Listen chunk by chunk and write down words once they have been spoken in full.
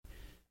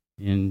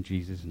In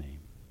Jesus' name.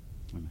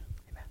 Amen.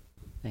 Amen.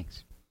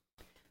 Thanks.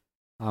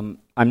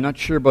 I'm not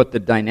sure about the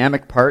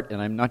dynamic part,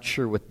 and I'm not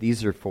sure what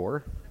these are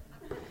for.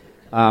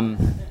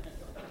 Rotten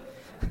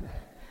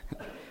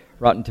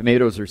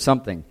Tomatoes or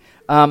something.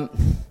 I'm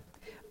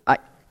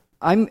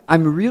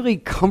really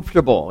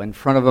comfortable in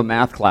front of a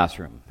math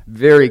classroom.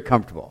 Very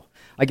comfortable.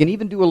 I can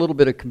even do a little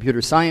bit of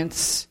computer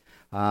science.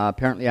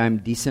 Apparently I'm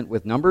decent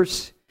with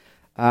numbers.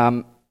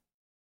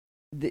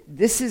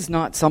 This is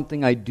not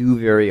something I do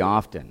very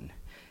often.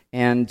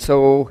 And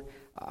so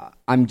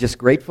I'm just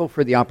grateful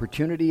for the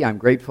opportunity. I'm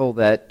grateful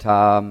that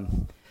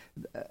the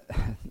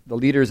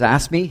leaders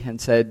asked me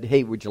and said,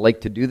 hey, would you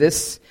like to do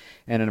this?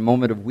 And in a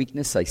moment of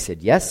weakness, I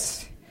said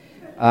yes.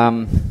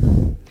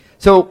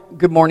 So,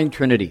 good morning,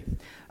 Trinity.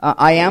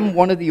 I am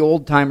one of the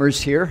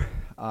old-timers here.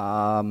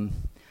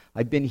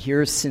 I've been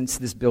here since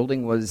this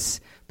building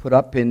was put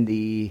up in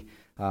the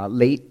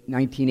late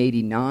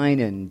 1989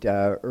 and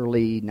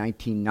early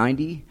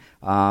 1990.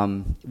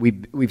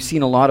 We've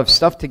seen a lot of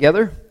stuff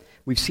together.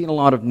 We've seen a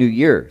lot of New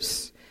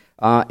Year's.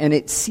 And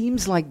it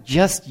seems like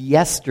just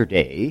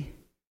yesterday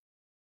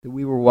that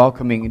we were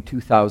welcoming in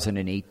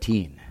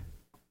 2018.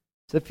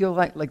 Does it feel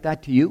like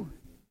that to you?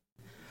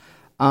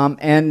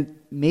 And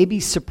maybe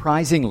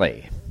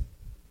surprisingly,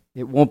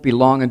 it won't be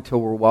long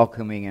until we're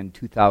welcoming in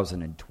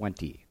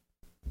 2020.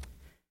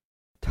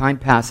 Time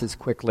passes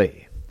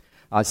quickly.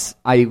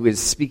 I was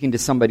speaking to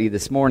somebody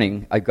this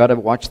morning. I've got to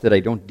watch that I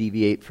don't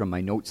deviate from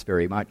my notes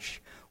very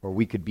much, or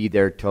we could be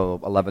there till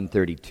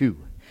 11:32.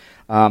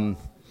 I'm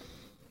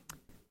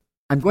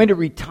going to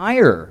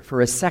retire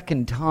for a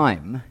second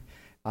time,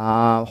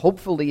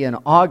 hopefully in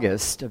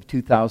August of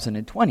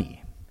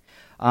 2020.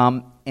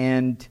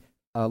 And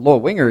Loa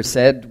Winger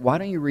said, why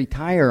don't you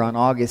retire on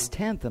August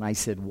 10th? And I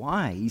said,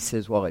 why? He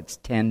says, well, it's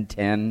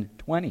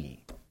 10-10-20.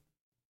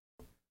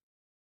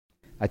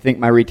 I think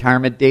my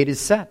retirement date is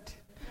set.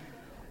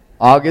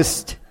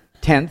 August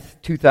 10th,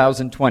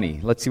 2020.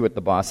 Let's see what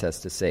the boss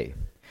has to say.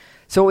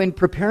 So in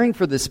preparing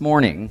for this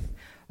morning,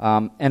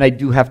 and I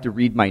do have to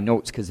read my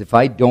notes, because if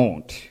I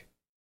don't,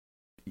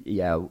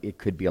 it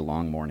could be a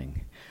long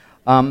morning.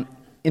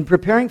 In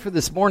preparing for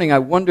this morning, I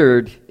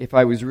wondered if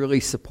I was really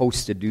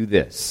supposed to do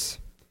this.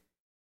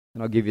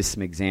 And I'll give you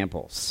some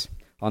examples.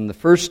 On the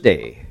first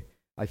day,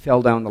 I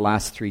fell down the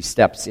last 3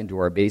 steps into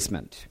our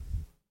basement.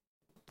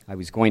 I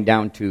was going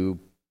down to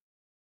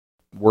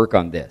work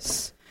on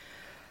this.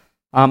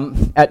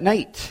 At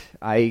night,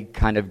 I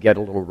kind of get a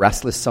little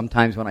restless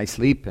sometimes when I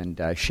sleep,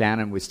 and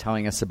Shannon was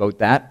telling us about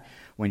that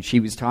when she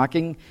was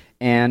talking.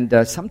 And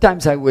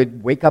sometimes I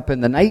would wake up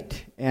in the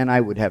night, and I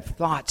would have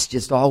thoughts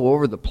just all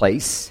over the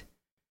place,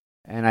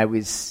 and I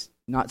was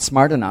not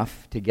smart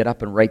enough to get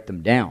up and write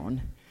them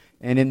down.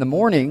 And in the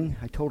morning,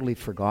 I totally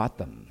forgot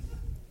them.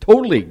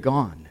 Totally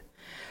gone.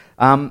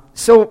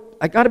 So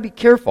I got to be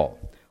careful.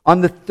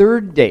 On the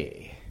third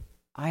day,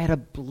 I had a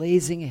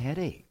blazing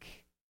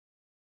headache.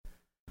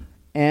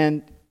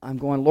 And I'm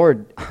going,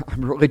 Lord,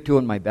 I'm really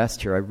doing my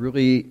best here.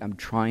 I'm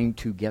trying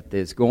to get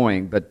this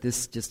going, but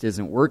this just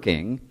isn't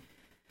working.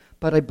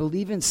 But I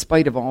believe in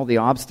spite of all the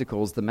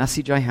obstacles, the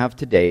message I have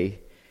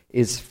today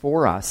is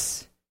for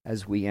us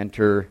as we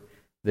enter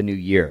the new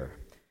year.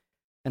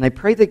 And I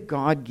pray that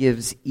God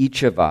gives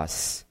each of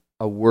us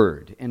a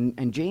word.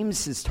 And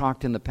James has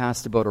talked in the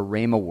past about a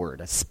rhema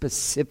word, a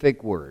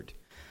specific word.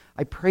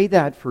 I pray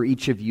that for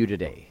each of you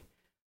today,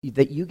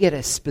 that you get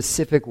a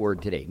specific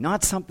word today.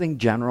 Not something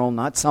general,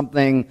 not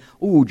something,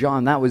 ooh,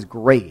 John, that was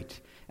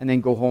great, and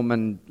then go home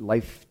and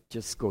life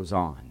just goes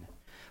on.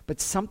 But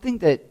something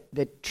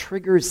that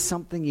triggers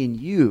something in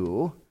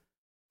you,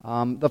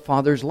 the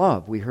Father's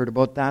love. We heard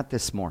about that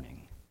this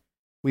morning.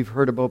 We've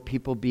heard about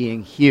people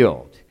being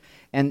healed.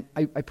 And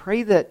I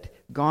pray that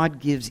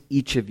God gives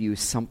each of you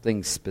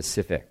something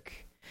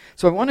specific.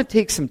 So I want to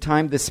take some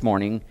time this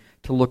morning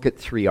to look at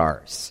 3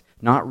 R's.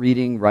 Not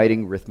reading,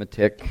 writing,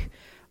 arithmetic.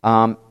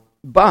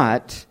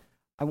 But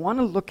I want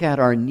to look at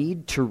our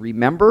need to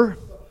remember.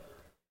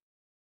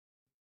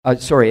 A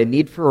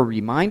need for a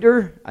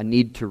reminder, a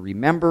need to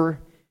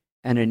remember,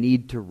 and a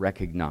need to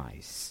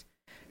recognize.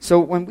 So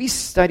when we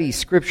study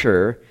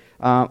Scripture,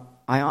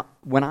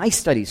 when I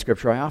study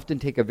Scripture, I often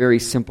take a very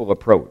simple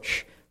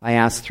approach. I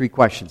ask 3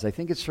 questions. I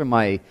think it's from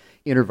my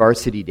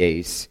InterVarsity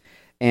days.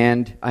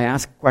 And I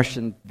ask a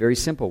question very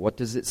simple. What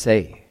does it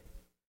say?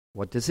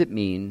 What does it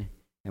mean?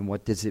 And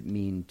what does it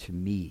mean to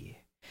me?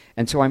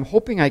 And so I'm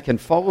hoping I can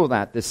follow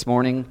that this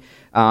morning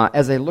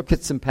as I look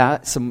at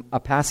a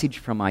passage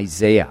from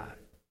Isaiah.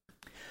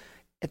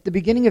 At the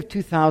beginning of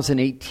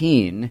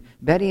 2018,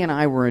 Betty and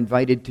I were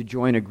invited to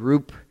join a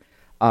group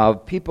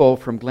of people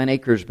from Glen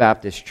Acres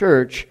Baptist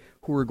Church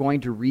who were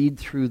going to read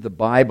through the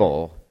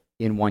Bible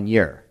in 1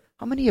 year.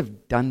 How many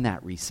have done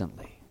that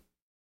recently?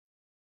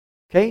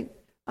 Okay,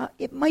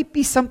 it might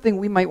be something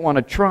we might want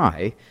to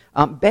try.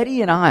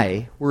 Betty and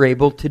I were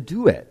able to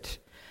do it.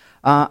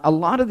 A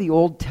lot of the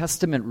Old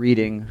Testament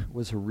reading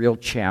was a real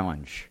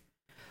challenge.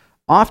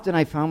 Often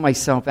I found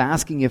myself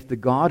asking if the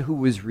God who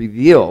was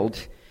revealed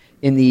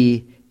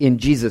in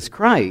Jesus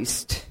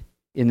Christ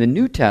in the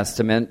New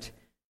Testament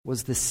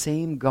was the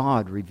same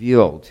God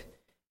revealed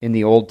in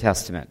the Old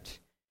Testament.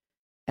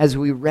 As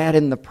we read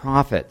in the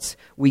prophets,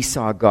 we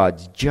saw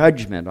God's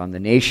judgment on the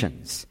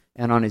nations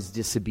and on his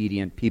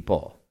disobedient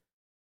people.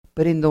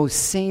 But in those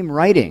same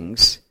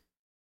writings,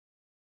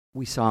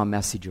 we saw a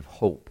message of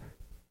hope.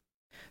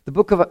 The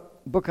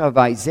book of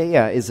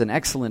Isaiah is an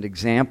excellent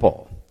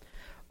example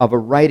of a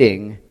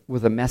writing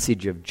with a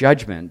message of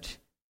judgment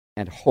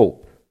and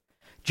hope.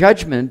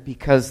 Judgment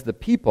because the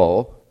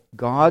people,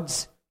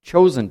 God's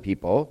chosen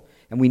people,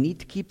 and we need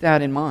to keep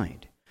that in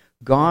mind,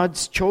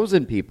 God's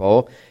chosen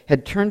people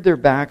had turned their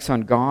backs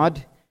on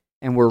God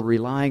and were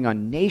relying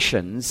on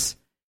nations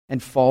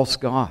and false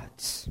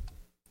gods.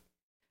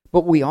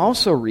 But we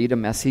also read a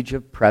message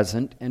of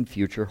present and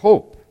future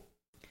hope.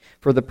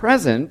 For the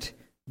present,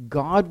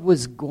 God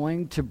was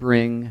going to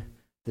bring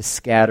the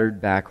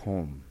scattered back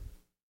home.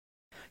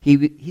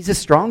 He's a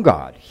strong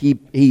God.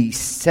 He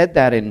said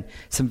that in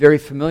some very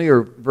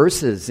familiar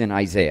verses in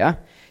Isaiah.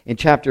 In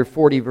chapter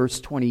 40,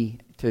 verse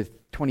 28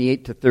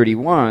 to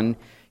 31,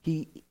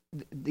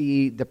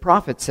 the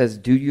prophet says,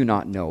 "Do you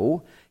not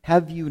know?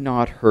 Have you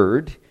not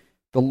heard?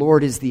 The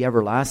Lord is the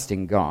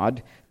everlasting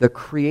God, the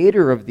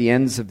creator of the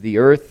ends of the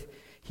earth.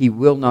 He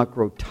will not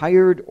grow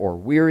tired or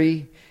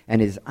weary,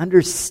 and his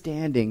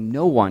understanding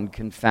no one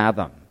can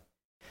fathom.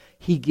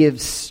 He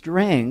gives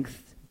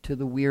strength to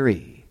the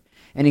weary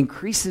and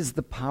increases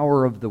the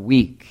power of the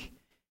weak.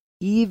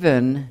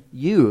 Even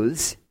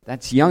youths,"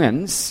 that's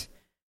young'uns,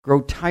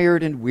 "grow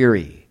tired and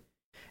weary,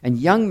 and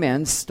young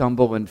men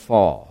stumble and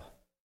fall.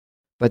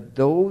 But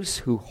those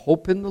who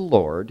hope in the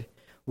Lord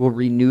will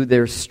renew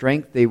their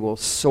strength. They will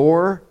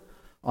soar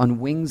on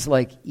wings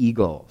like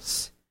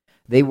eagles.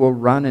 They will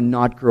run and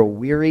not grow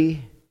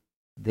weary.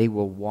 They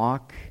will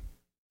walk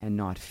and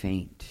not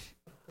faint."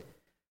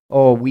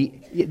 Oh,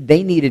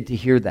 they needed to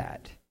hear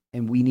that,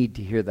 and we need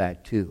to hear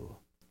that too.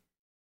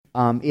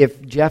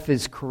 If Jeff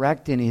is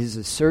correct in his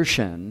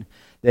assertion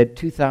that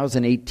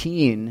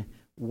 2018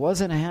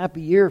 wasn't a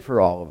happy year for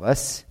all of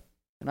us,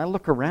 and I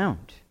look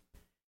around,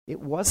 it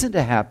wasn't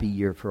a happy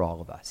year for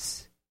all of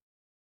us.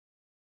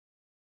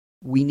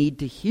 We need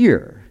to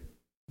hear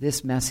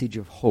this message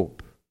of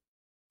hope,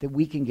 that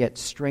we can get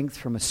strength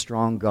from a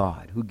strong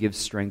God who gives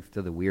strength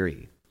to the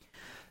weary.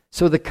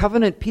 So the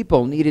covenant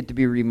people needed to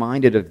be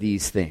reminded of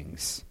these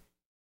things.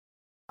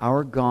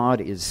 Our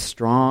God is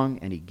strong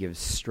and he gives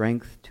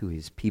strength to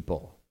his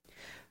people.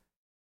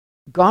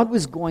 God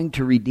was going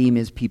to redeem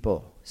his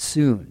people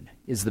soon,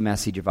 is the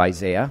message of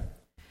Isaiah.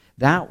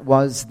 That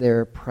was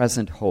their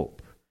present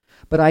hope.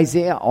 But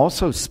Isaiah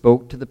also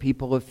spoke to the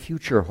people of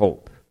future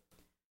hope.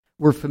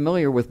 We're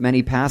familiar with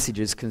many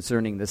passages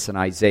concerning this in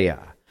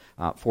Isaiah.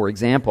 For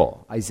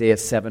example, Isaiah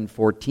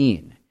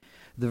 7:14.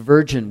 "The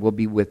virgin will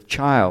be with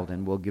child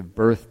and will give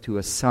birth to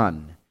a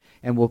son,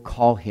 and will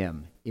call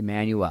him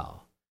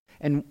Emmanuel."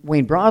 And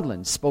Wayne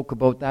Broadland spoke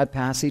about that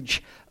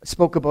passage,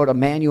 spoke about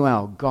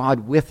Emmanuel,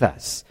 God with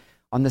us,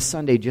 on the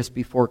Sunday just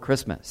before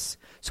Christmas.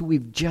 So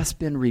we've just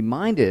been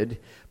reminded,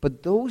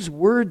 but those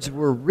words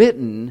were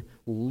written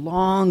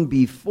long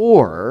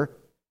before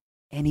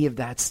any of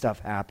that stuff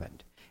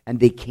happened, and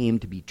they came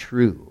to be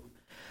true.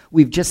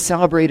 We've just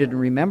celebrated and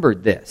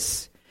remembered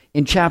this.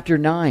 In chapter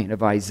 9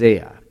 of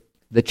Isaiah,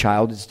 the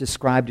child is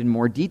described in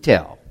more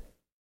detail.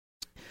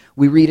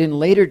 We read in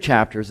later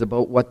chapters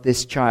about what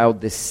this child,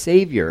 this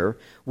Savior,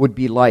 would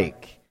be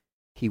like.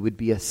 He would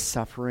be a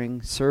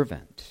suffering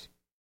servant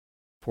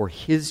for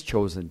his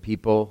chosen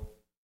people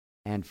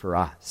and for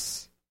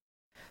us.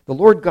 The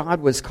Lord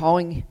God was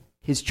calling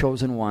his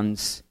chosen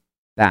ones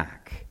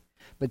back.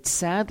 But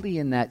sadly,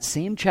 in that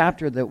same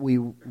chapter that we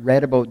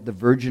read about the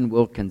virgin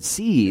will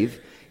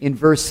conceive, in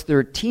verse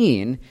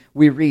 13,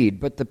 we read,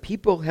 "But the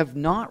people have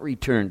not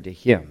returned to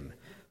him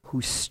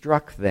who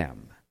struck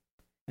them."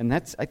 And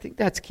I think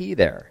that's key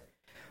there.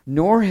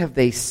 "Nor have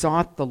they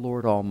sought the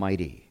Lord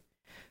Almighty."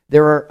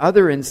 There are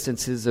other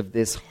instances of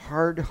this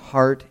hard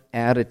heart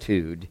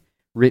attitude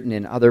written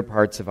in other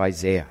parts of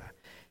Isaiah.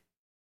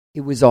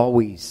 It was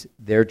always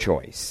their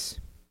choice.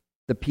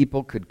 The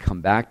people could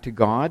come back to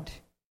God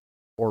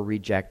or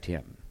reject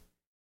him.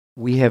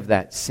 We have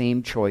that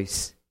same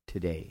choice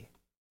today.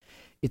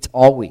 It's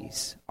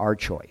always our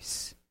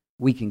choice.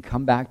 We can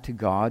come back to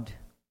God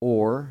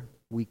or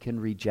we can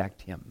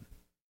reject him.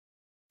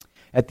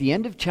 At the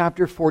end of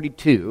chapter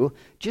 42,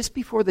 just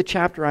before the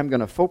chapter I'm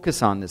going to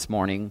focus on this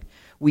morning,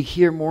 we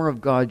hear more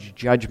of God's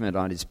judgment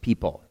on his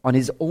people, on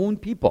his own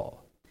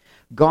people.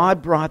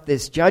 God brought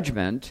this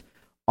judgment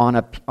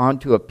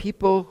onto a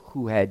people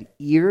who had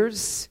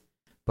ears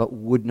but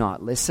would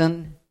not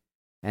listen,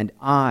 and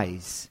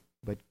eyes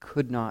but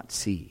could not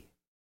see.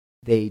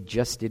 They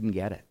just didn't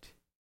get it.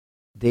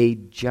 They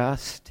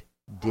just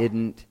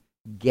didn't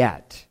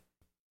get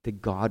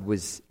that God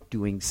was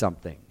doing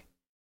something,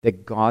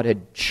 that God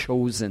had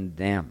chosen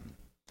them.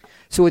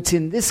 So it's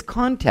in this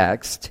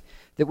context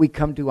that we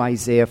come to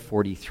Isaiah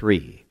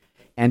 43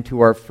 and to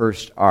our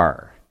first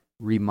R,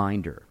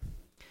 reminder.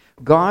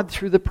 God,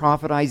 through the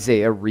prophet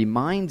Isaiah,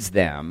 reminds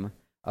them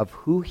of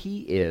who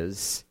he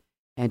is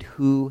and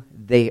who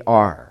they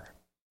are.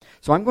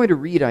 So I'm going to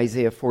read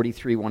Isaiah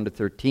 43, 1 to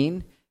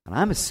 13, and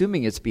I'm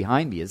assuming it's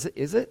behind me. Is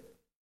it?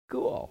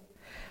 Cool.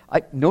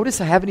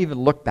 Notice I haven't even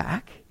looked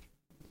back,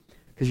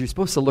 because you're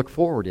supposed to look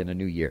forward in a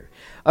new year.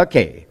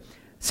 Okay,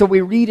 so we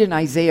read in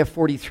Isaiah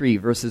 43,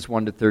 verses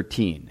 1 to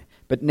 13.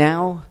 But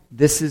now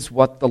this is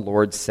what the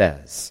Lord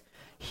says.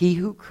 He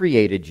who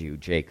created you,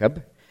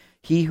 Jacob,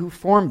 he who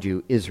formed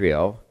you,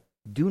 Israel,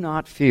 do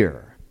not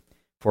fear,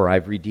 for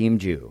I've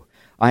redeemed you.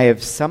 I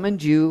have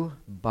summoned you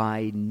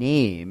by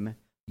name.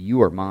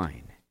 You are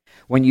mine.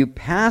 When you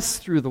pass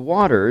through the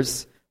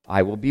waters,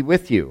 I will be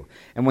with you.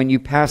 And when you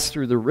pass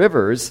through the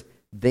rivers,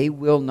 they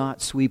will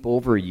not sweep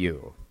over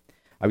you.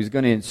 I was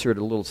going to insert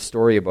a little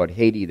story about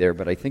Haiti there,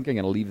 but I think I'm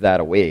going to leave that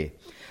away.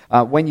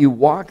 When you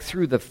walk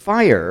through the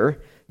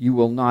fire, you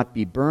will not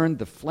be burned.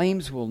 The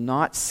flames will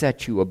not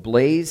set you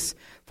ablaze,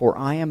 for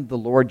I am the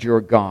Lord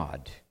your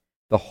God,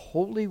 the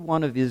Holy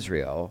One of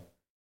Israel,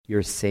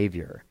 your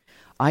Savior.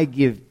 I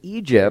give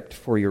Egypt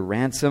for your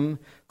ransom,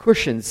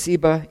 Cush and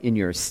Seba in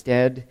your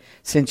stead,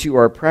 since you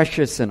are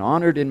precious and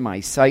honored in my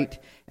sight,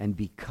 and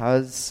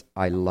because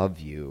I love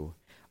you.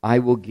 I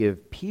will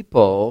give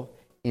people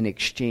in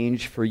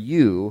exchange for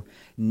you,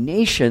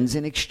 nations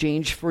in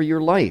exchange for your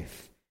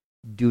life.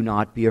 Do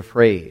not be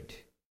afraid,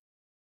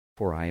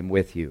 for I am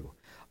with you.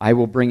 I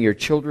will bring your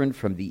children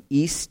from the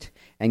east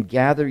and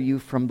gather you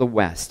from the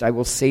west. I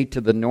will say to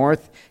the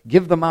north,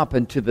 give them up,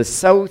 and to the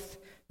south,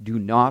 do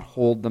not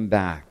hold them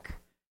back.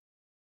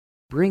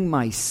 Bring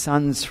my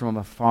sons from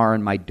afar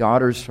and my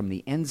daughters from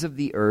the ends of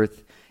the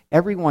earth,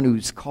 everyone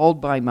who's called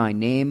by my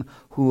name,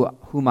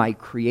 whom I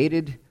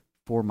created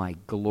for my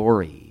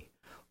glory,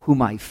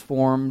 whom I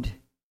formed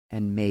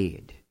and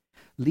made.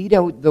 Lead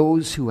out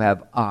those who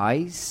have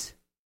eyes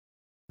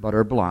but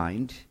are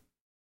blind,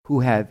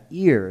 who have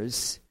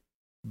ears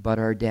but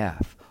are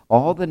deaf.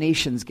 All the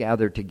nations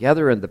gather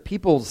together and the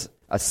peoples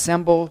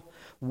assemble.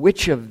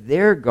 Which of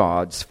their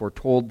gods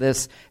foretold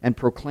this and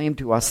proclaimed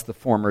to us the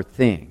former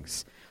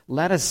things?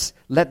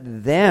 Let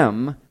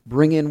them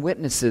bring in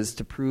witnesses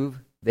to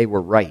prove they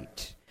were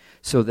right,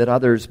 so that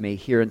others may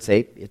hear and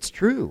say, it's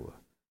true.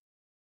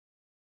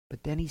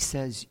 But then he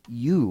says,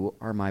 you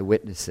are my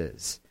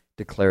witnesses,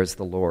 declares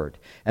the Lord,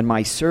 and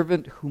my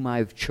servant whom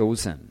I've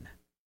chosen,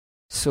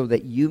 so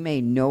that you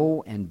may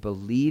know and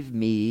believe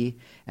me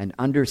and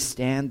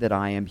understand that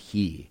I am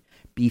he.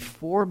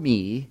 Before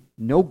me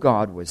no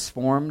God was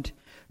formed,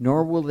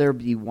 nor will there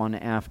be one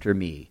after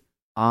me.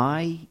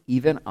 I,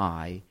 even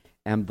I,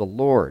 am the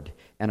Lord,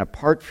 and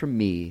apart from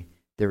me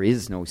there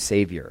is no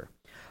Savior.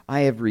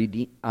 I have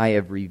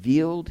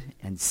revealed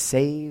and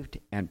saved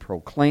and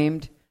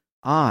proclaimed,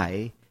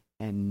 I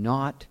am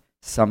not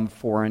some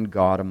foreign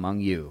god among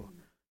you.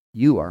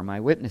 You are my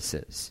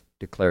witnesses,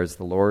 declares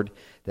the Lord,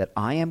 that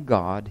I am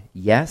God,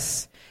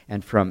 yes,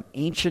 and from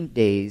ancient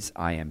days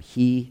I am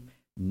he.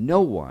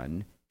 No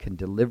one can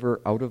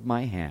deliver out of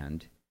my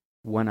hand.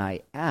 When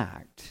I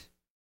act,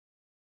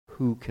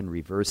 who can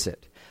reverse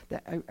it?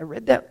 I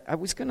read that. I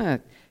was going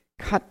to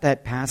cut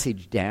that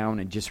passage down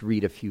and just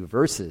read a few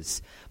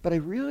verses, but I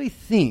really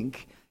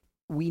think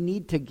we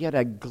need to get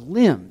a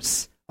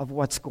glimpse of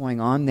what's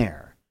going on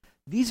there.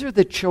 These are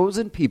the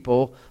chosen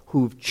people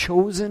who've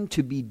chosen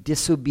to be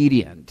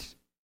disobedient.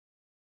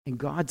 And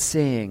God's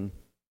saying,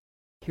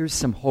 here's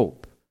some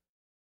hope.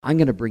 I'm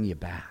going to bring you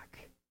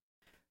back.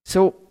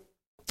 So,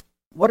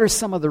 what are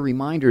some of the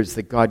reminders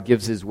that God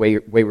gives his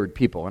wayward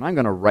people? And I'm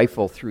going to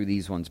rifle through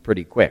these ones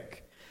pretty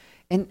quick.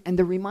 And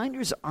the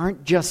reminders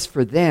aren't just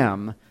for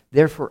them,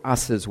 they're for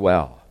us as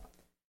well,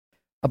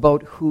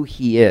 about who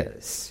he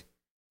is.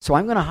 So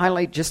I'm going to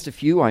highlight just a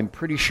few. I'm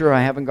pretty sure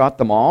I haven't got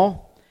them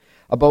all.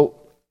 About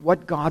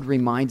what God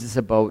reminds us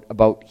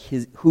about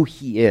who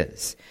he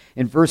is.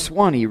 In verse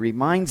 1, he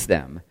reminds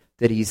them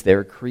that he's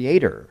their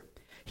creator.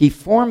 He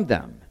formed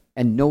them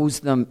and knows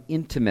them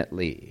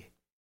intimately.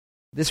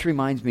 This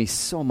reminds me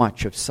so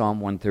much of Psalm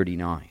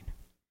 139.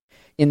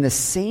 In the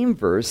same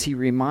verse, he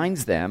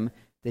reminds them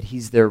that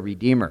he's their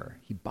redeemer.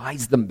 He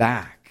buys them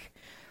back.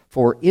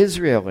 For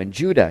Israel and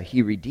Judah,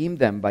 he redeemed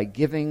them by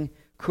giving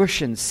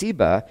Cush and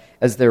Seba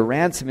as their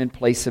ransom in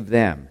place of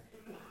them.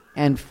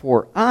 And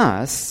for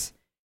us,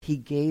 he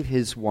gave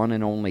his one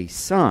and only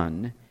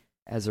Son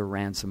as a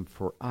ransom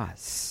for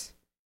us.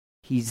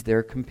 He's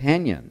their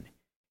companion.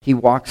 He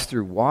walks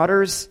through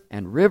waters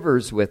and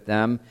rivers with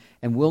them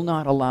and will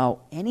not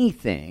allow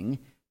anything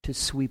to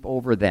sweep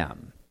over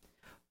them.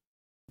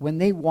 When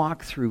they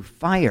walk through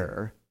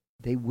fire,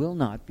 they will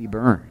not be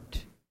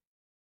burned.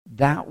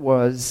 That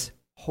was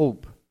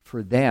hope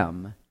for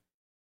them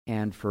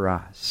and for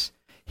us.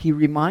 He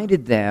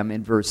reminded them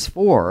in verse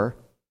 4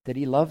 that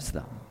he loves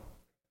them.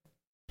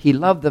 He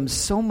loved them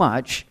so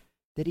much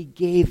that he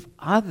gave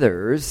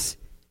others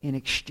in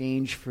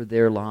exchange for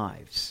their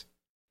lives.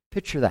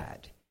 Picture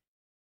that.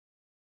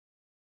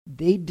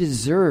 They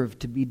deserved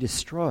to be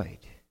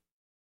destroyed,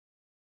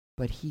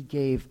 but he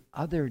gave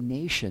other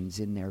nations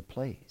in their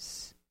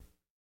place.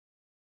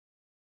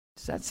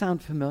 Does that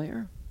sound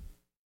familiar?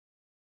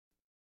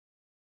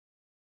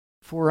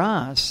 For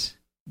us,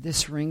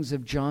 this rings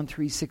of John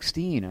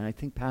 3:16, and I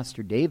think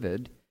Pastor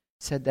David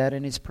said that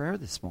in his prayer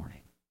this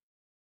morning.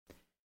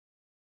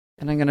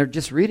 And I'm going to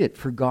just read it.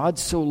 For God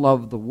so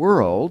loved the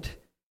world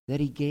that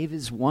he gave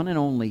his one and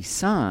only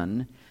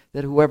Son,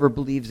 that whoever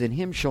believes in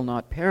him shall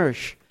not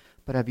perish,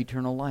 but have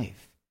eternal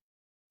life.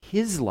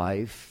 His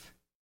life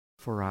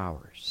for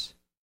ours,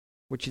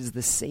 which is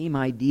the same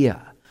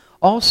idea.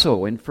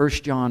 Also in 1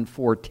 John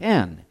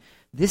 4:10,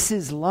 this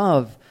is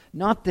love,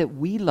 not that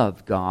we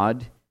love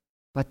God,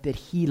 but that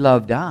he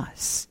loved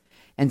us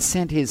and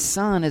sent his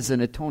Son as an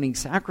atoning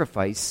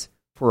sacrifice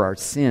for our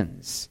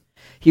sins.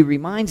 He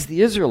reminds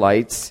the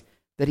Israelites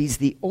that he's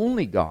the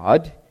only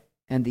God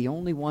and the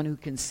only one who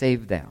can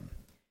save them.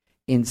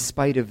 In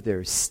spite of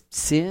their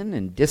sin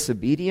and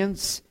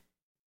disobedience,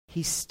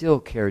 he still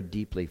cared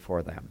deeply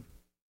for them.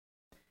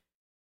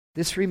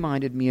 This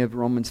reminded me of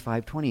Romans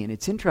 5:20, and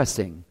it's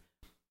interesting.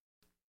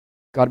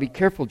 Got to be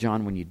careful,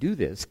 John, when you do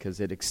this, because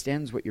it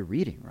extends what you're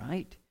reading,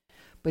 right?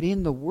 But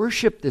in the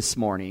worship this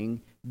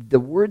morning, the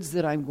words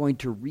that I'm going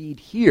to read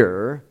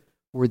here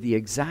were the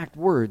exact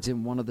words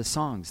in one of the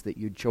songs that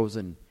you'd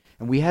chosen.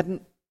 And we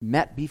hadn't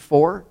met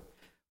before.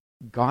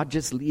 God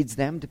just leads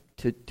them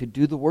to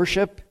do the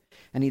worship.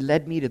 And he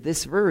led me to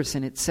this verse,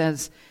 and it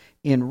says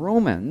in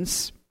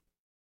Romans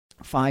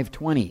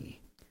 5:20,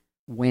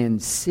 when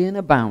sin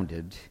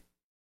abounded,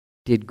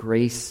 did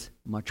grace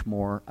much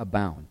more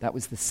abound. That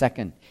was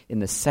in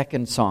the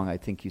second song I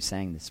think you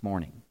sang this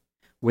morning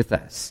with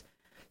us.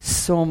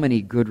 So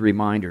many good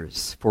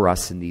reminders for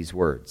us in these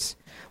words.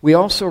 We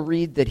also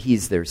read that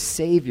he's their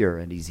Savior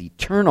and he's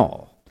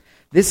eternal.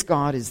 This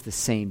God is the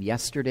same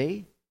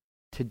yesterday,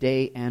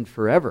 today, and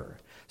forever.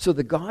 So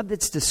the God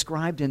that's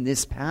described in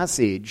this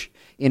passage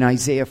in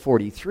Isaiah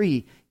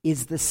 43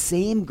 is the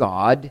same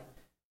God,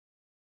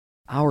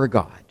 our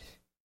God.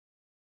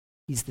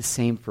 He's the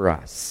same for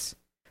us.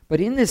 But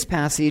in this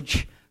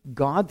passage,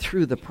 God,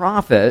 through the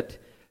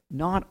prophet,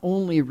 not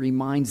only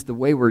reminds the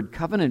wayward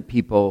covenant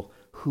people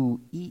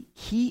who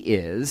he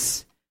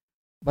is,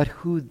 but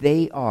who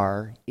they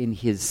are in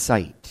his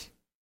sight.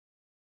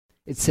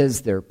 It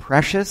says they're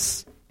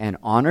precious and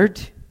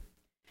honored.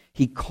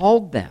 He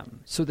called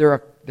them, so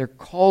they're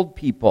called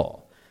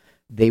people.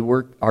 They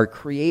are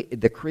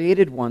the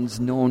created ones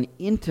known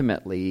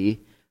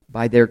intimately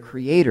by their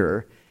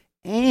Creator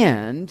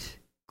and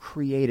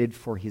created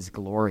for his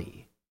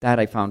glory. That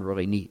I found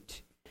really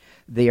neat.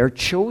 They are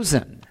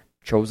chosen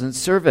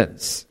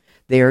servants.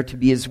 They are to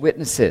be his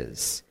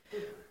witnesses.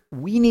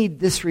 We need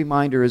this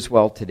reminder as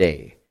well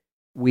today.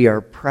 We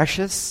are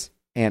precious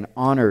and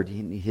honored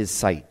in his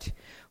sight.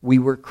 We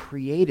were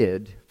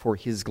created for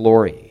his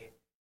glory.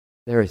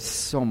 There is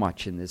so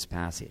much in this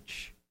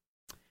passage.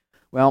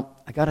 Well,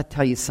 I got to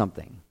tell you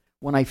something.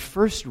 When I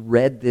first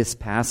read this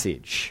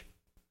passage,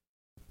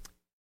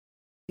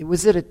 it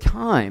was at a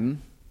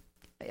time,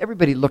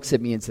 everybody looks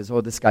at me and says, oh,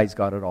 this guy's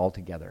got it all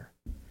together.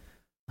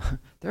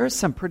 There are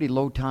some pretty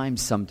low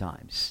times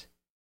sometimes.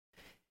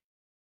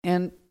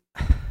 And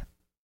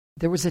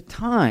there was a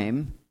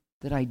time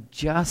that I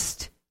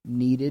just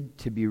needed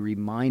to be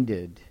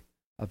reminded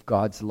of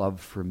God's love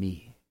for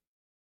me.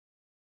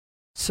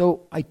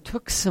 So I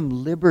took some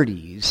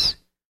liberties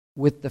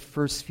with the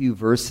first few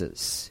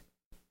verses,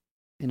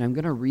 and I'm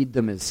going to read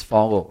them as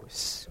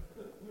follows.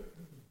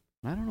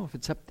 I don't know if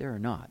it's up there or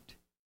not.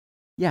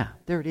 Yeah,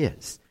 there it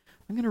is.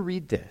 I'm going to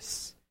read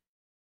this.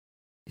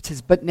 It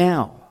says, but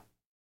now,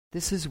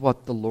 this is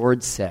what the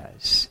Lord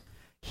says.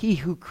 He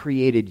who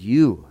created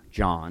you,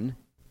 John,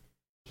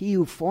 he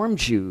who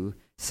formed you,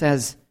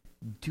 says,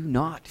 do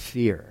not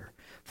fear,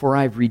 for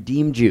I've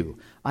redeemed you.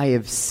 I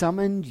have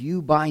summoned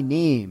you by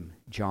name,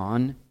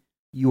 John.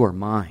 You are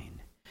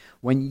mine.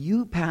 When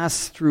you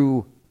pass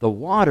through the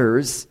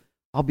waters,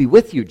 I'll be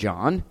with you,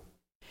 John.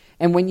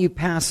 And when you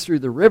pass through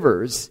the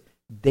rivers,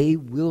 they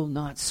will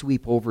not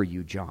sweep over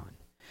you, John.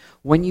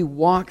 When you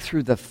walk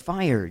through the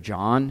fire,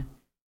 John,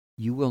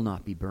 you will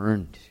not be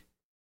burned.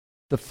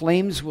 The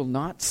flames will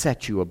not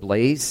set you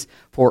ablaze,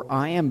 for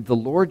I am the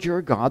Lord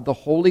your God, the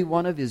Holy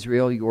One of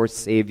Israel, your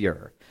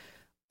Savior.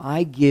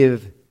 I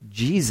give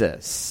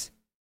Jesus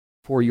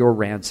for your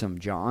ransom,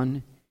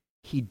 John.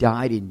 He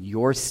died in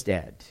your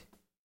stead.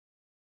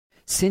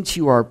 Since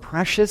you are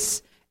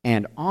precious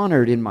and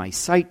honored in my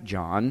sight,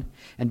 John,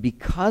 and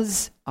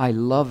because I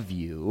love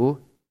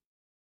you,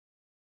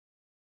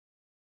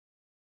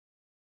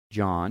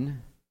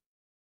 John,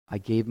 I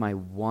gave my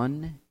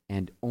one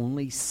and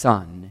only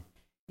Son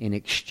in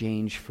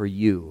exchange for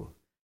you,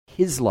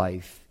 his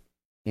life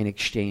in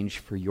exchange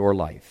for your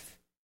life.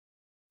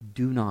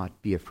 Do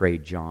not be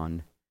afraid,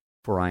 John,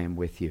 for I am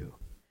with you.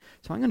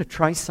 So I'm going to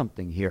try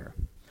something here.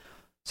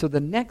 So the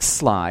next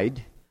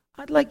slide,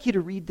 I'd like you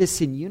to read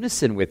this in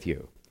unison with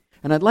you.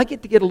 And I'd like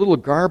it to get a little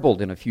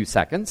garbled in a few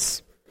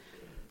seconds.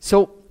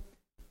 So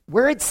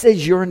where it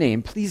says your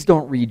name, please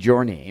don't read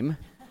your name.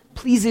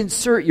 Please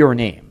insert your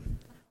name.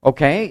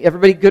 Okay?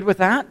 Everybody good with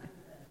that?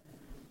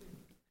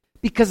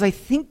 Because I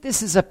think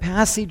this is a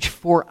passage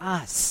for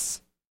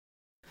us.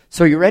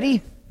 So you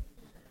ready?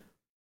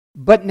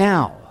 But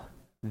now,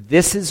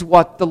 this is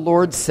what the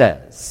Lord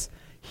says.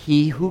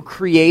 He who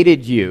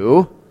created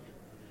you,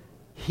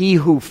 He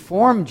who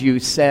formed you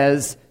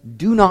says,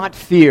 "Do not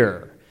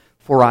fear,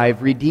 for I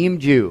have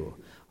redeemed you.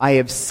 I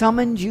have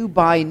summoned you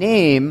by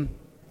name.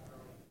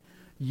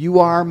 You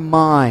are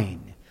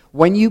mine.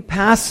 When you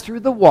pass through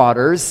the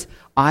waters,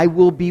 I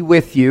will be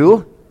with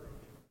you.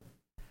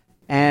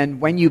 And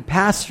when you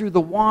pass through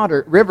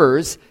the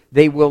rivers,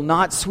 they will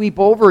not sweep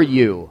over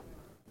you.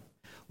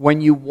 When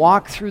you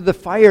walk through the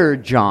fire,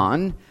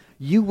 John,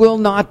 you will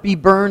not be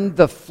burned.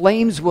 The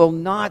flames will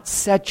not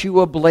set you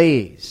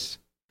ablaze.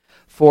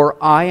 For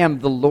I am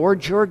the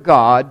Lord your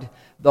God,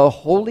 the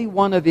Holy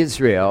One of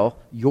Israel,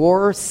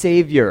 your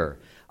Savior.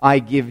 I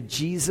give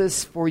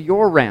Jesus for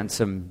your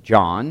ransom,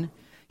 John.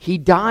 He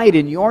died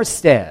in your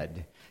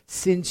stead.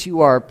 Since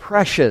you are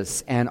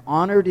precious and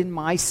honored in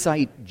my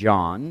sight,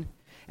 John,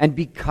 and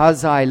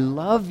because I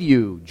love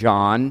you,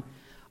 John,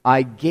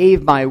 I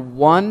gave my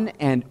one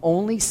and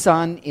only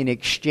Son in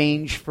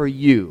exchange for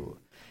you,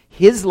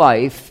 his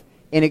life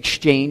in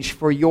exchange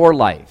for your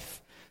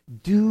life.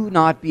 Do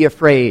not be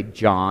afraid,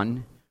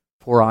 John,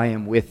 for I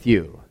am with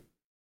you.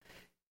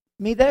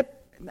 May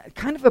that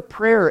kind of a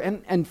prayer,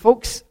 and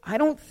folks, I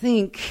don't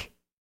think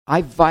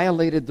I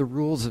violated the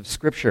rules of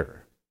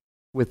Scripture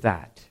with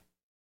that.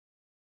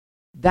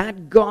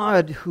 That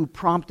God who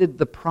prompted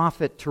the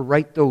prophet to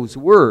write those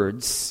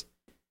words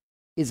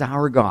is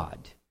our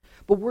God.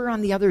 But we're on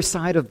the other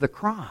side of the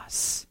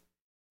cross,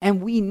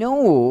 and we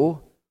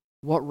know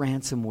what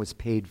ransom was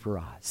paid for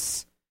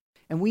us.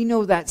 And we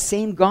know that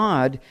same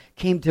God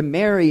came to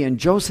Mary and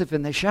Joseph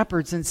and the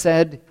shepherds and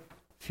said,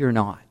 "Fear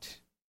not."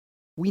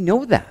 We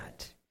know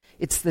that.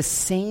 It's the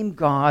same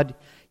God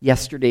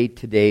yesterday,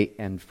 today,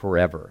 and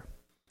forever.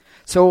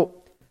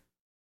 So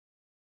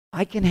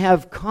I can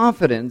have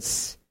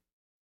confidence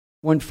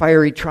when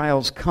fiery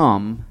trials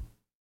come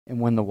and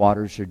when the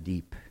waters are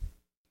deep.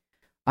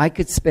 I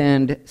could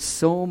spend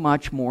so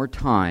much more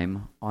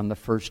time on the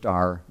first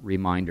R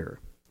reminder.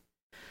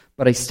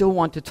 But I still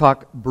want to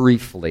talk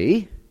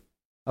briefly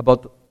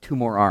about the 2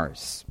 more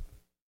R's.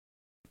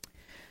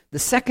 The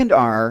second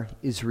R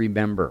is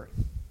remember.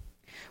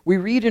 We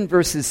read in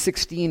verses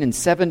 16 and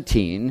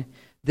 17,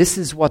 this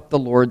is what the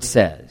Lord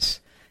says.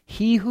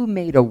 He who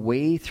made a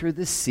way through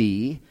the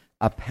sea,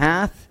 a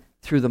path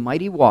through the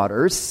mighty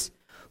waters,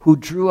 who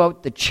drew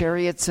out the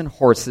chariots and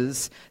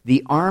horses,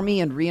 the army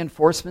and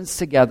reinforcements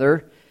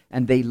together,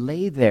 and they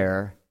lay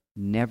there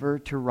never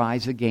to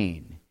rise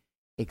again,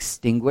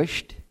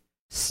 extinguished,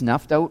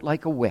 snuffed out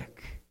like a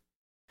wick.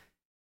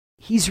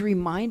 He's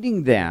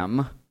reminding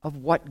them of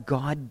what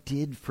God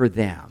did for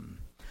them.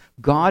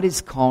 God is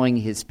calling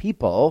his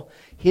people,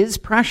 his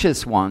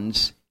precious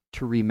ones,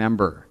 to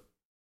remember.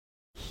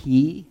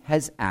 He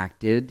has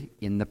acted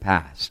in the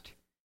past.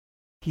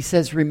 He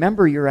says,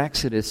 remember your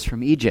exodus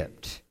from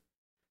Egypt.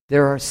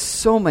 There are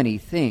so many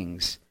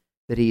things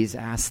that he's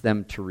asked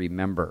them to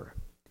remember.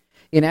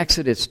 In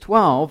Exodus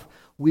 12,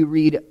 we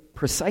read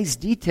precise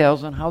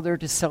details on how they're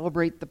to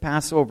celebrate the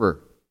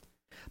Passover.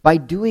 By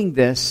doing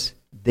this,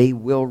 they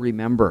will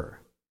remember.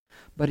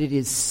 But it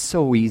is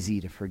so easy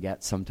to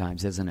forget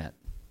sometimes, isn't it?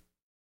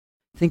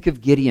 Think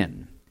of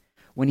Gideon.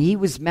 When he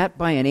was met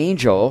by an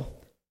angel,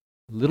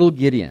 little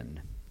Gideon,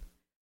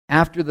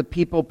 after the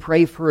people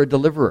pray for a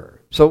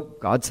deliverer. So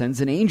God sends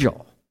an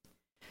angel.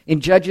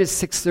 In Judges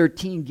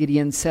 6:13,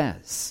 Gideon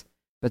says,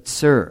 "But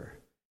sir,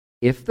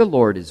 if the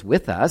Lord is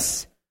with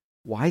us,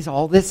 why's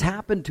all this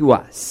happened to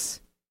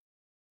us?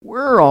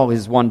 Where are all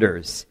his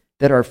wonders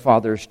that our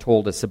fathers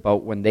told us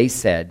about when they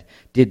said,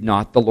 'Did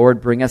not the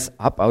Lord bring us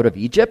up out of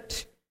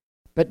Egypt?'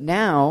 But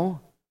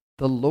now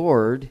the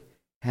Lord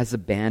has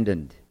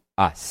abandoned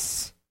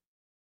us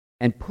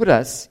and put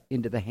us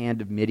into the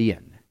hand of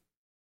Midian."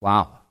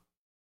 Wow.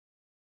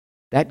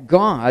 That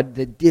God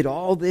that did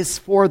all this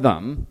for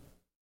them,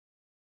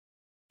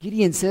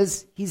 Gideon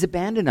says he's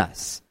abandoned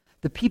us.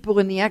 The people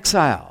in the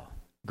exile,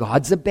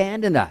 God's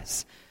abandoned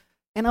us.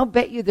 And I'll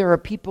bet you there are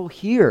people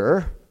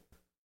here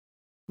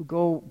who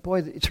go, boy,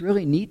 it's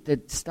really neat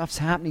that stuff's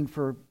happening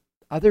for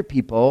other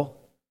people,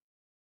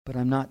 but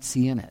I'm not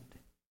seeing it.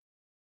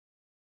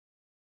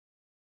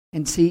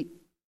 And see,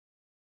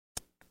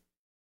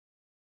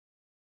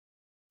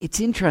 it's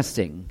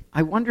interesting.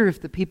 I wonder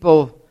if the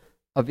people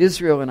of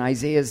Israel in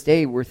Isaiah's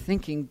day were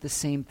thinking the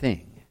same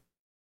thing.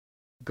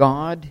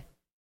 God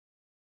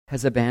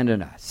has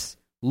abandoned us.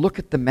 Look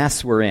at the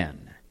mess we're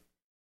in.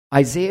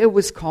 Isaiah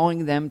was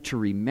calling them to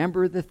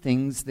remember the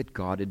things that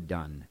God had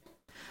done.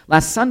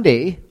 Last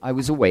Sunday, I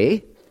was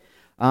away,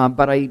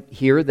 but I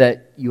hear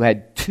that you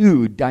had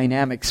 2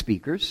 dynamic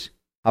speakers.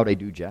 How'd I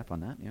do, Jeff, on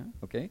that? Yeah,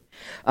 okay.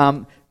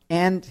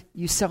 And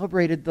you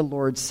celebrated the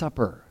Lord's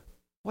Supper.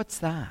 What's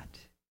that?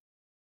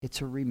 It's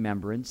a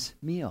remembrance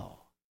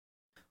meal.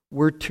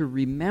 We're to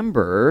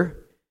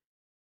remember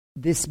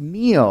this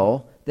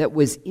meal that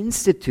was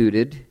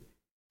instituted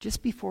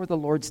just before the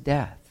Lord's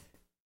death.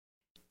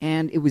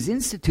 And it was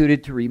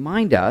instituted to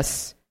remind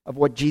us of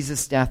what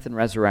Jesus' death and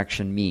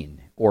resurrection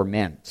mean or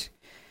meant.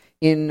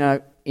 In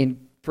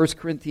 1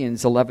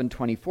 Corinthians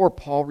 11:24,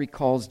 Paul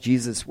recalls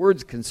Jesus'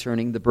 words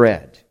concerning the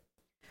bread.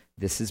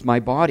 "This is my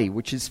body,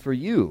 which is for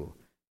you.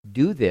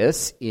 Do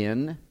this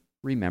in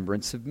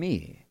remembrance of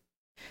me.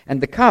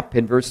 And the cup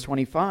in verse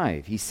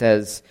 25, he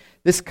says,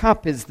 this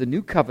cup is the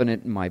new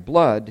covenant in my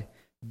blood.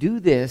 Do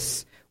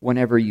this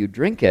whenever you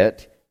drink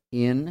it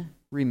in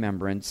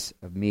remembrance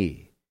of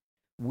me.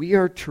 We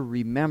are to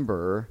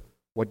remember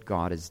what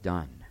God has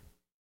done.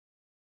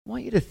 I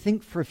want you to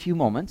think for a few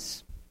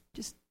moments,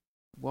 just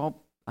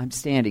while I'm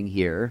standing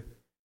here,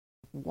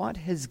 what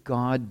has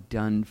God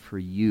done for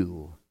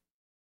you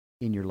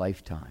in your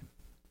lifetime?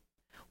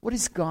 What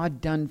has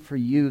God done for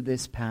you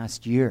this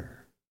past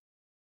year?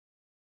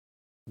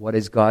 What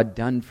has God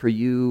done for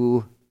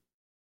you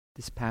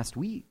this past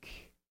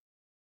week?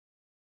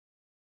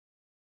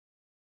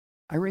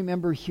 I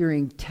remember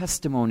hearing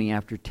testimony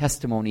after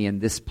testimony in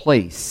this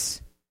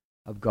place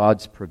of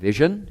God's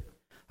provision,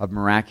 of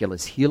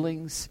miraculous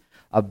healings,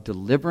 of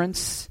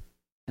deliverance,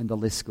 and the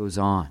list goes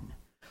on.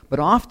 But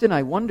often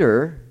I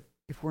wonder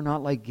if we're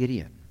not like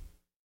Gideon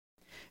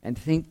and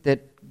think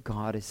that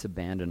God has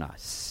abandoned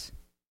us.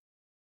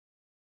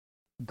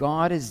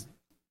 So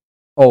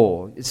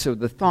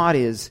the thought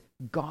is,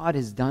 God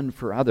has done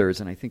for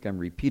others, and I think I'm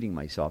repeating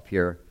myself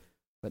here,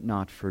 but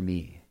not for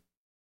me.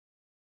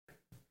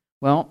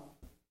 Well,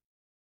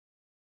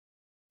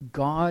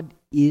 God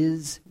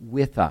is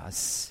with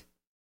us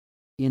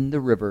in the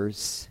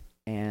rivers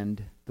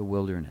and the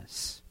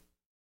wilderness.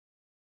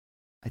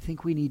 I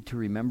think we need to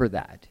remember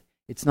that.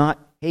 It's not,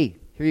 hey,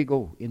 here you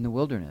go, in the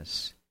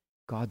wilderness.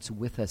 God's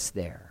with us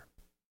there.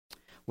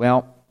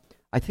 Well,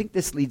 I think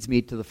this leads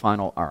me to the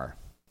final R.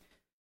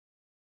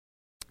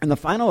 And the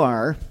final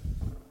R,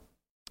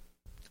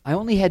 I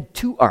only had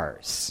 2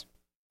 R's.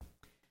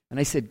 And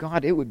I said,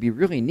 God, it would be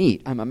really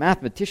neat. I'm a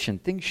mathematician.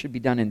 Things should be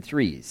done in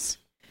 3s.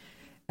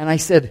 And I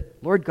said,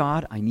 Lord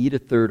God, I need a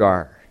 3rd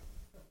R.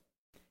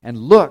 And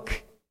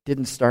look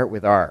didn't start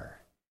with R.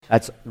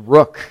 That's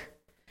rook.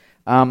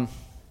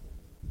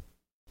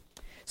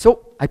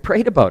 So I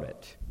prayed about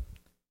it.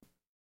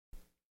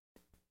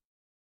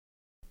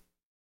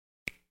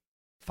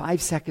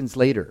 5 seconds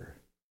later,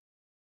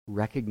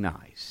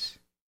 recognize.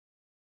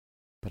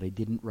 But I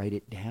didn't write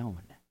it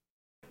down.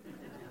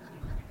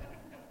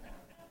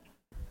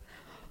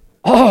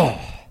 Oh,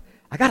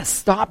 I got to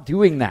stop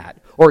doing that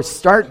or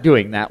start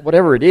doing that,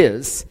 whatever it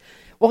is.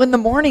 Well, in the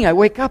morning I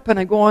wake up and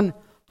I go on,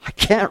 I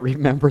can't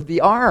remember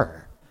the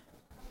R.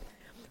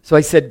 So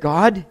I said,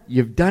 God,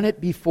 you've done it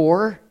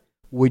before.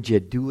 Would you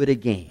do it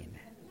again?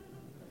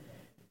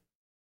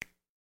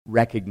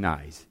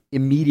 Recognize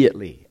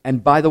immediately.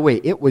 And by the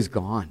way, it was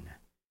gone.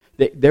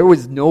 There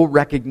was no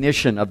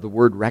recognition of the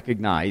word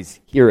recognize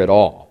here at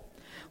all.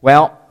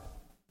 Well,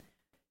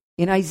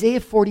 in Isaiah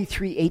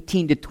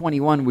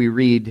 43:18-21, we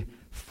read,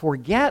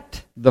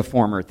 forget the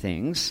former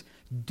things.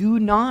 Do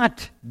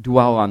not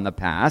dwell on the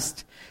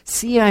past.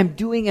 See, I'm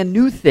doing a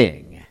new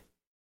thing.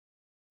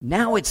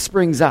 Now it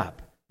springs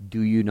up.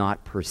 Do you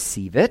not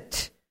perceive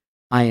it?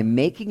 I am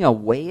making a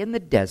way in the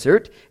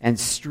desert and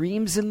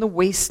streams in the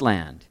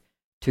wasteland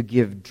to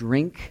give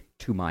drink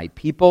to my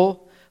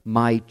people,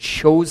 my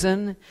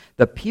chosen,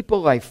 the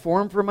people I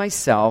formed for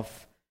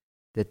myself,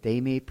 that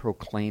they may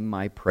proclaim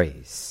my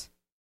praise.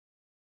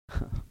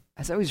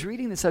 As I was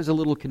reading this, I was a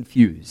little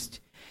confused.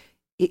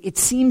 It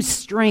seems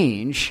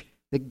strange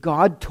that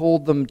God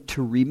told them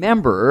to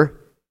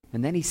remember,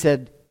 and then he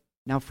said,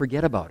 now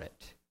forget about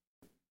it.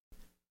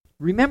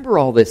 Remember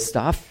all this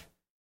stuff,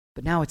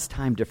 but now it's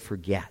time to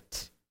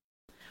forget.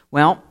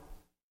 Well,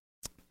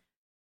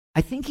 I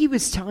think he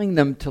was telling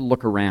them to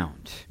look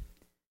around,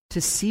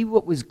 to see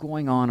what was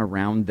going on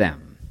around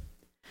them,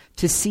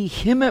 to see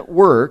him at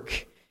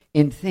work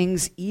in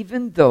things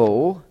even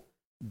though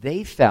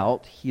they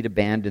felt he'd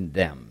abandoned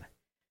them.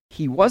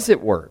 He was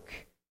at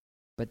work,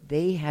 but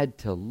they had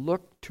to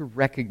look to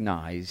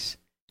recognize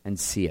and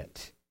see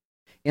it.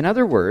 In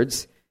other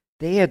words,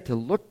 they had to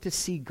look to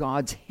see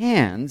God's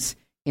hands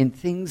in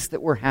things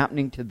that were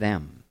happening to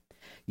them.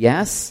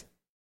 Yes,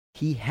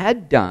 he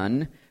had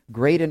done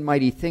great and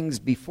mighty things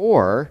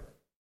before,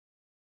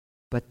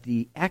 but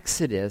the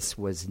Exodus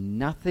was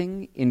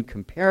nothing in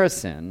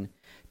comparison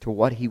to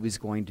what he was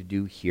going to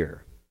do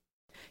here.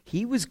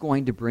 He was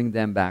going to bring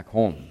them back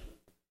home,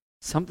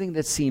 something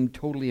that seemed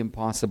totally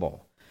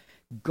impossible.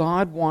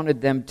 God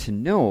wanted them to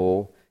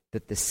know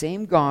that the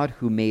same God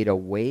who made a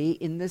way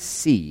in the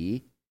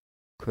sea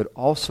could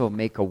also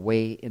make a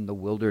way in the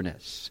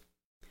wilderness.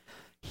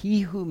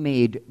 He who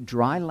made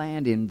dry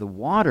land in the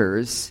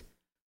waters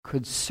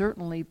could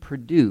certainly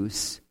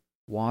produce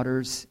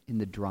waters in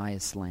the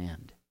driest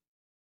land.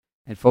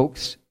 And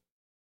folks,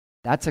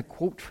 that's a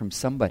quote from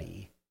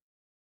somebody,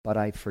 but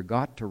I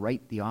forgot to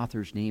write the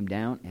author's name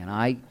down, and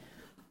I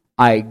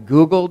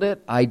Googled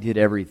it, I did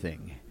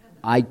everything.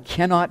 I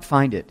cannot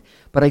find it,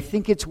 but I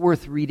think it's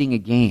worth reading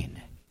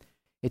again.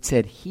 It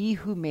said, he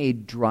who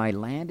made dry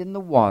land in the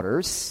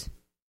waters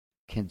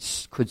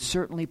could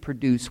certainly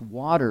produce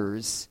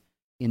waters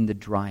in the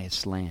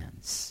driest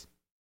lands.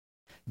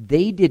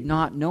 They did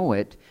not know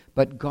it,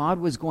 but God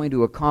was going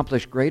to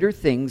accomplish greater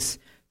things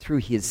through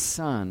his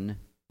Son,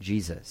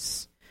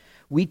 Jesus.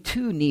 We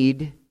too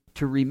need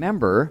to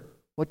remember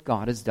what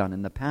God has done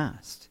in the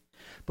past.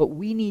 But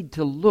we need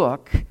to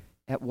look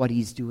at what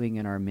he's doing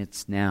in our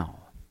midst now,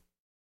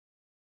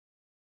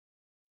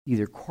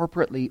 either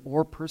corporately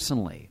or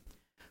personally.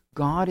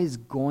 God is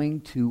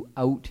going to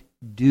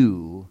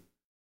outdo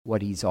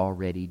what he's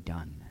already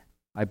done.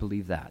 I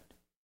believe that.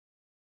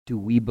 Do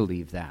we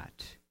believe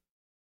that?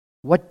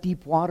 What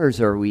deep waters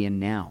are we in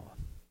now?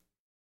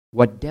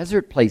 What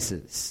desert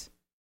places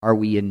are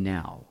we in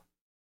now?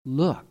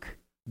 Look,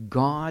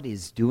 God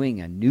is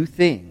doing a new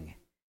thing,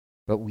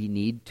 but we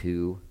need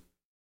to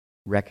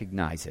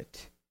recognize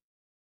it.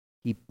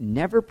 He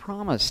never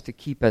promised to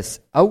keep us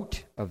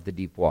out of the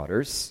deep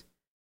waters,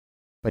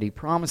 but he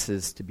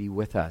promises to be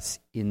with us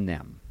in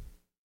them.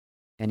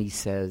 And he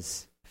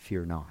says,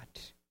 fear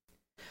not.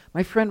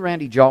 My friend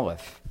Randy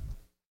Jolliffe.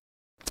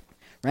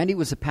 Randy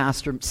was a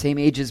pastor, same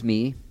age as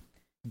me,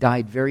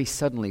 died very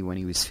suddenly when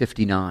he was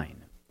 59.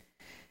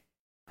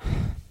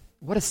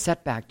 What a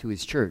setback to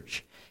his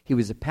church. He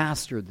was a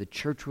pastor, the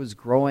church was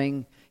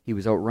growing, he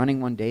was out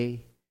running one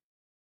day,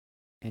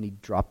 and he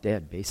dropped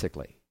dead,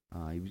 basically.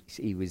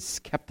 He was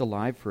kept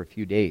alive for a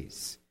few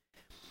days.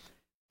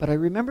 But I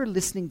remember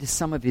listening to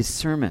some of his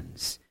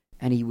sermons,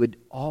 and he would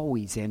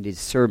always end his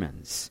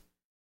sermons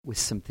with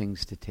some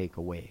things to take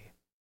away.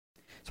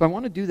 So I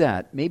want to do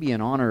that, maybe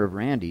in honor of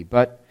Randy,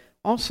 but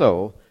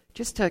also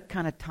just to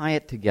kind of tie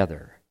it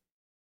together.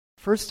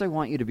 First, I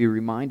want you to be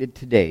reminded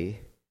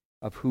today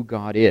of who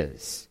God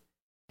is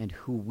and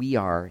who we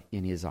are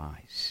in his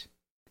eyes.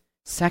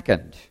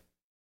 Second,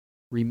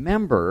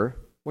 remember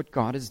what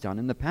God has done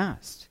in the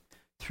past,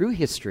 through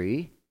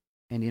history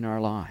and in our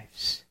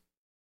lives.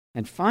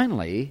 And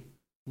finally,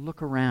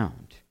 look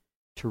around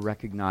to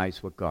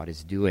recognize what God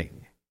is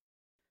doing.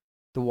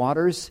 The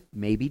waters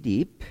may be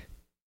deep,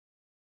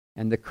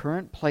 and the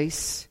current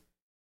place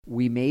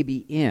we may be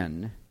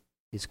in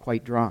is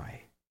quite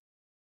dry.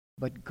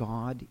 But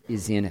God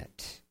is in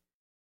it.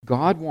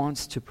 God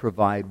wants to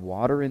provide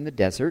water in the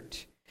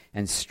desert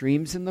and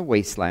streams in the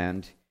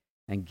wasteland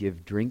and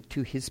give drink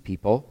to his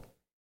people,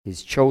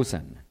 his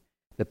chosen,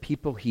 the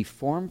people he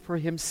formed for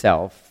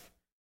himself,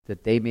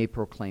 that they may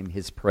proclaim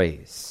his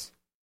praise.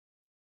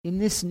 In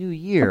this new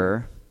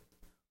year,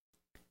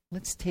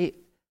 let's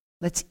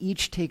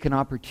each take an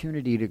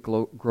opportunity to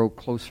grow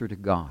closer to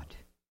God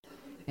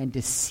and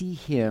to see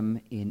him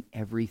in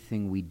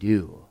everything we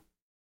do.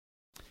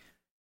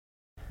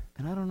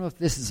 And I don't know if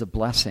this is a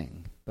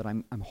blessing, but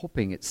I'm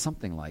hoping it's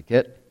something like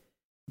it.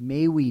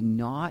 May we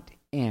not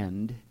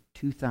end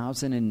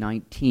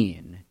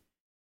 2019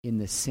 in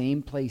the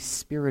same place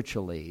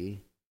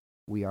spiritually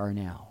we are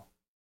now.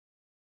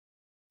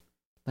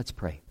 Let's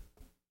pray.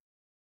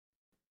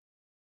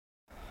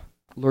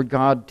 Lord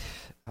God,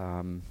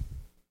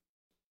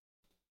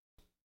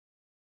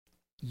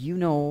 you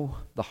know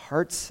the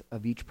hearts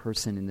of each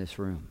person in this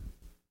room.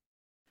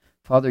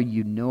 Father,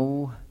 you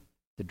know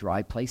the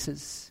dry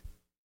places.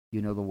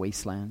 You know the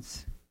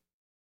wastelands.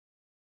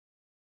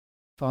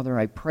 Father,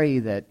 I pray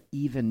that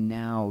even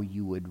now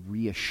you would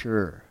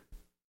reassure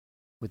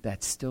with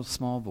that still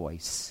small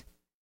voice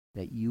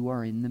that you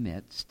are in the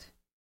midst,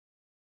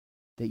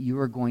 that you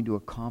are going to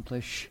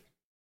accomplish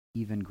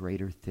even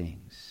greater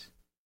things.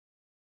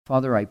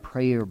 Father, I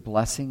pray your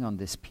blessing on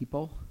this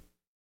people.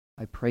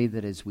 I pray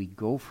that as we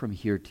go from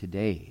here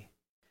today,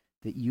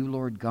 that you,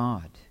 Lord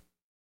God,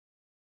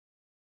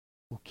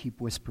 will keep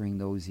whispering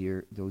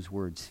those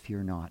words,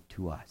 fear not,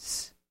 to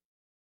us.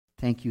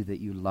 Thank you that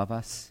you love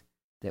us,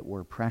 that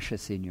we're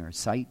precious in your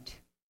sight.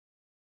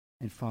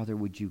 And Father,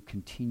 would you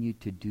continue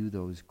to do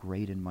those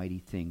great and mighty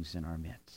things in our midst?